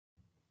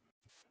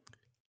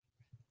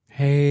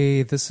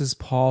Hey, this is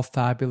Paul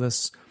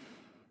Fabulous.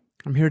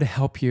 I'm here to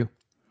help you.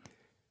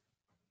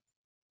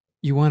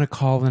 You want to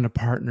call in a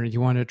partner.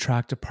 You want to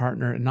attract a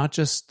partner, and not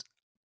just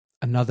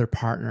another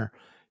partner.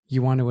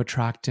 You want to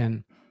attract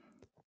in,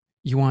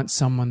 you want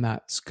someone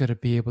that's going to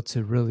be able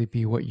to really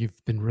be what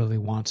you've been really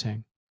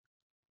wanting.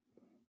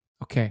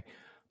 Okay.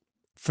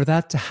 For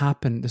that to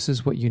happen, this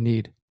is what you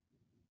need.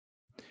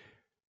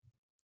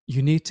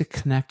 You need to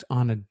connect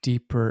on a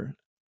deeper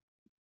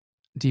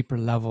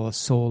level, a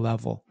soul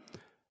level.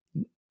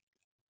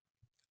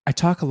 I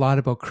talk a lot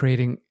about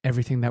creating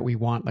everything that we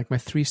want. Like my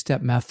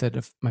 3-step method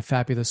of my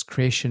fabulous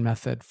creation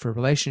method for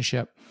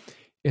relationship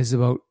is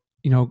about,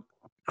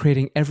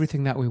 creating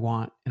everything that we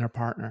want in our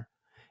partner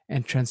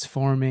and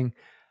transforming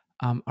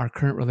our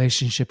current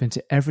relationship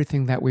into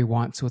everything that we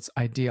want so it's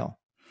ideal.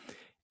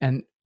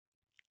 And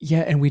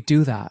and we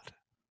do that.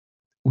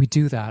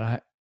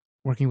 I'm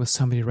working with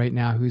somebody right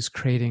now who's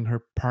creating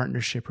her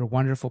partnership, her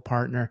wonderful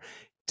partner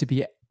to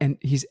be, and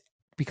he's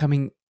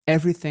becoming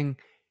everything.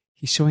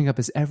 He's showing up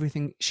as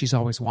everything she's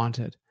always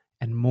wanted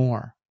and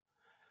more.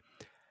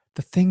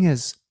 The thing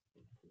is,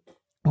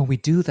 when we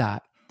do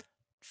that,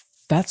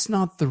 that's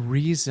not the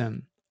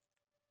reason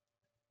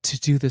to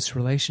do this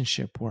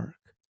relationship work.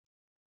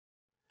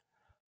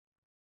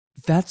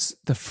 That's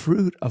the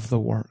fruit of the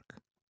work.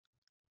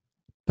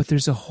 But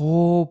there's a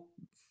whole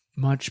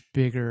much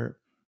bigger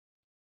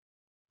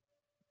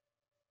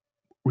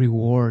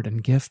reward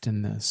and gift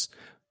in this.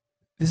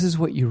 This is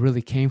what you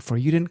really came for.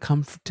 You didn't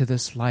come to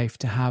this life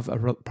to have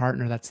a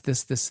partner that's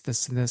this,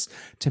 and this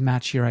to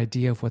match your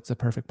idea of what's the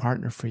perfect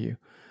partner for you.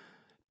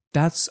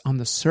 That's on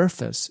the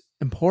surface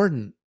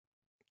important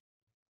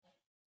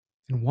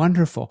and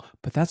wonderful,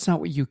 but that's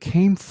not what you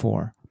came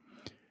for.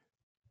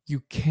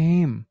 You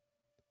came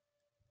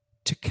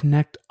to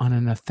connect on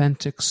an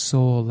authentic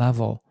soul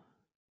level,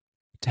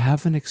 to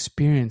have an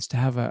experience, to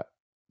have a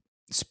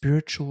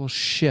spiritual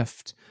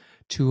shift,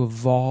 to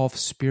evolve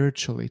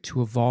spiritually,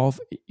 to evolve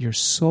your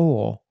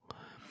soul.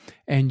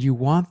 And you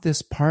want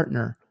this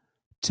partner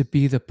to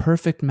be the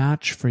perfect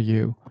match for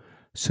you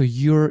so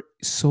your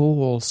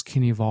souls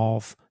can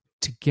evolve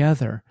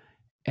together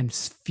and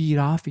feed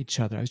off each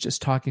other. I was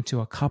just talking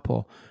to a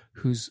couple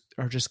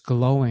are just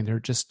glowing. They're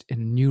just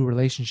in a new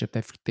relationship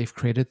they've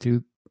created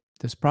through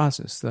this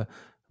process. I'm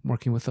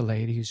working with a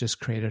lady who's just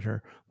created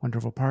her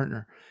wonderful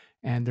partner,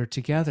 and they're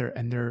together,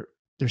 and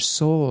their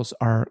souls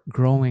are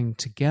growing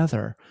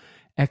together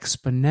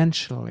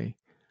exponentially,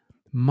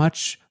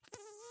 much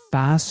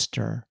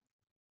faster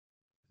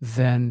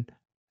than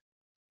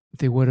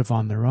they would have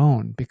on their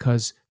own,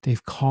 because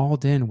they've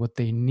called in what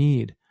they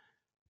need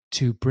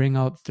to bring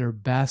out their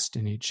best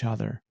in each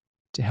other,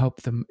 to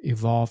help them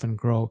evolve and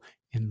grow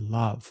in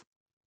love,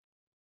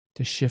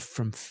 to shift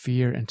from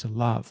fear into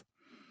love.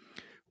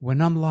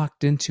 When I'm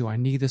locked into, I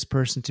need this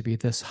person to be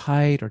this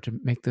height, or to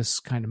make this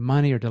kind of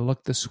money, or to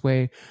look this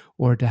way,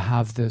 or to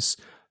have this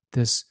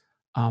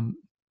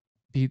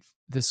be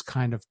this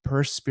kind of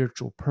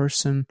spiritual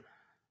person.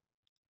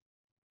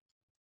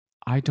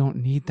 I don't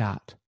need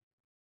that.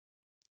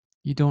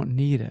 You don't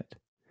need it.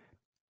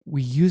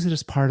 We use it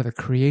as part of the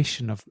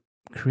creation of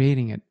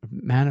creating it,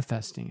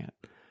 manifesting it.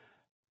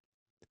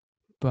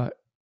 But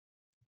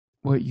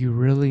what you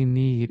really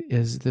need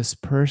is this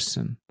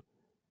person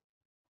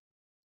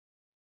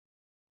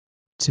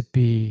to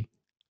be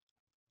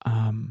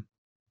on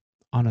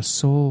a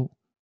soul,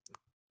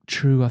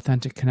 true,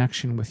 authentic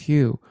connection with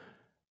you.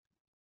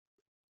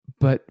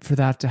 But for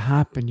that to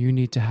happen, you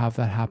need to have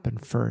that happen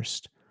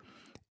first.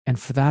 And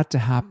for that to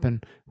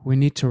happen, we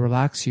need to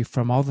relax you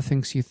from all the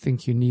things you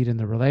think you need in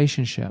the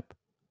relationship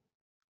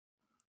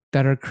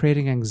that are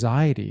creating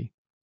anxiety,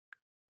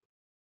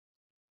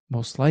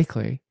 most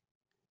likely,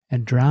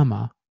 and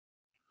drama,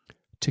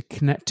 to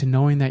connect to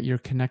knowing that you're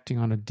connecting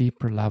on a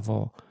deeper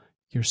level.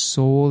 Your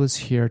soul is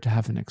here to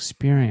have an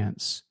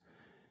experience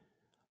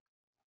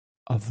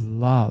of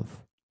love.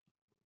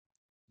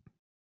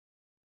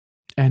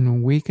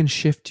 And we can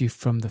shift you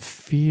from the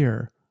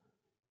fear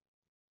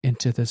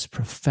into this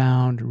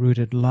profound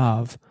rooted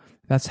love.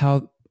 That's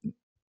how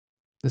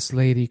this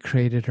lady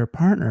created her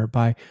partner,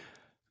 by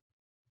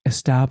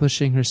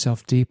establishing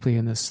herself deeply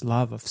in this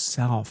love of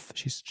self.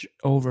 She's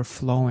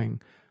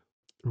overflowing,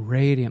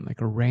 radiant, like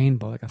a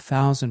rainbow, like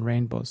 1,000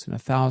 rainbows and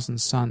 1,000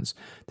 suns.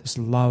 This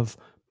love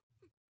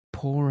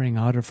pouring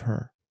out of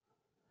her.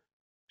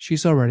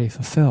 She's already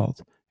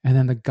fulfilled. And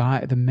then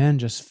the men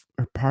just,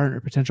 her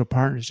potential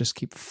partners just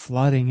keep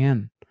flooding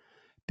in,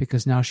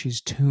 because now she's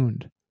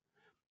tuned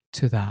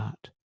to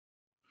that.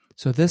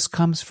 So this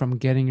comes from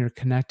getting her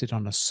connected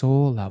on a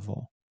soul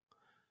level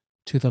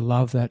to the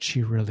love that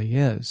she really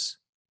is.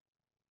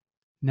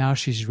 Now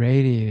she's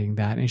radiating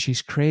that, and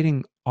she's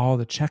creating all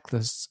the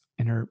checklists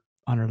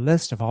on her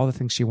list of all the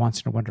things she wants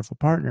in a wonderful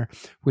partner,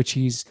 which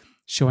he's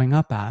showing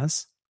up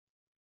as.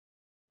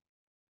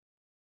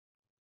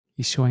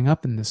 He's showing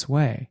up in this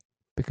way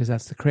because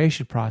that's the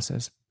creation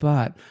process.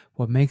 But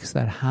what makes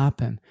that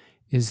happen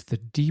is the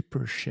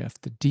deeper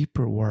shift, the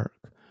deeper work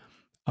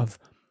of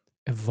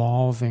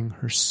evolving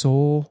her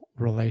soul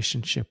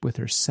relationship with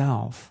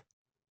herself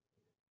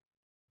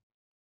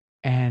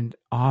and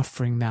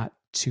offering that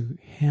to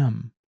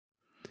him.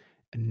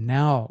 And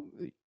now,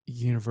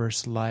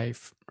 universe,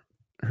 life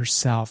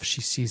herself,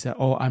 she sees that,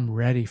 oh, I'm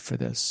ready for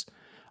this.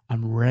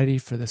 I'm ready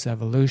for this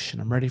evolution.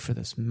 I'm ready for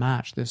this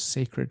match, this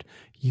sacred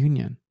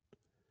union.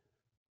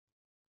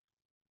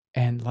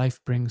 And life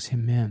brings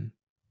him in,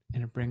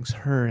 and it brings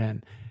her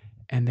in,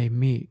 and they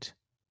meet.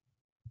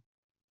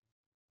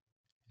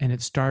 And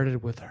it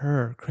started with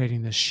her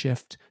creating this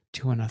shift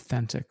from an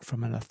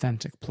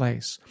authentic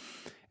place.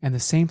 And the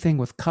same thing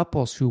with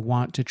couples who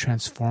want to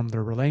transform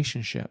their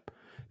relationship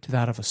to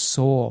that of a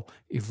soul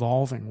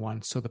evolving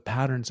one, so the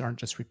patterns aren't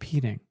just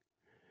repeating.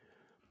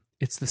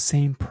 It's the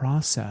same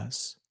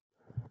process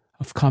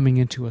of coming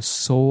into a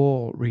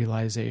soul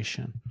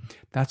realization.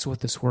 That's what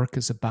this work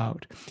is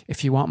about.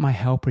 If you want my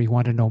help or you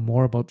want to know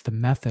more about the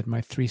method,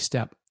 my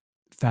 3-step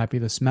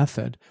fabulous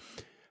method,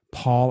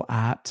 Paul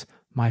at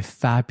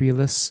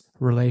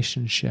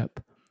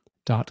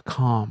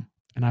myfabulousrelationship.com,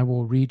 and I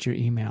will read your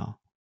email.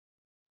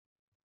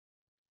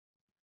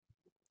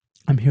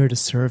 I'm here to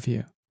serve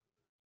you.